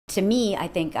to me, I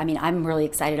think, I mean, I'm really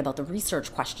excited about the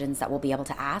research questions that we'll be able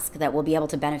to ask, that will be able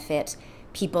to benefit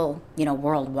people,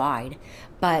 worldwide.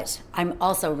 But I'm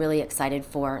also really excited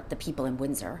for the people in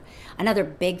Windsor. Another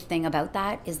big thing about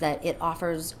that is that it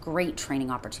offers great training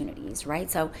opportunities,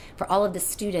 right? So for all of the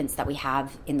students that we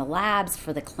have in the labs,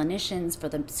 for the clinicians, for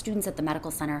the students at the medical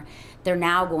center, they're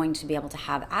now going to be able to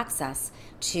have access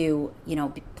to,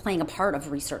 playing a part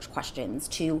of research questions,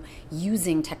 to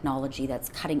using technology that's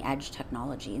cutting edge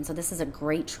technology. And so this is a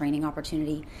great training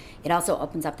opportunity. It also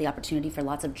opens up the opportunity for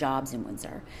lots of jobs in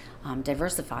Windsor,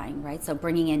 diversifying, right? So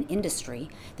bringing in industry.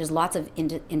 There's lots of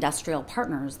industrial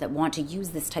partners that want to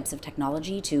use this types of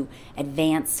technology to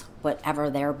advance whatever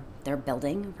they're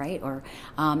building, right? Or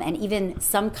and even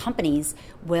some companies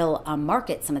will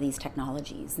market some of these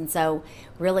technologies. And so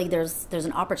really there's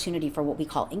an opportunity for what we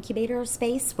call incubator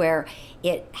space, where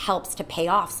it helps to pay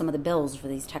off some of the bills for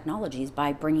these technologies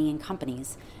by bringing in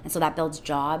companies. And so that builds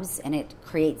jobs, and it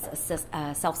creates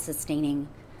a self-sustaining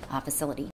facility.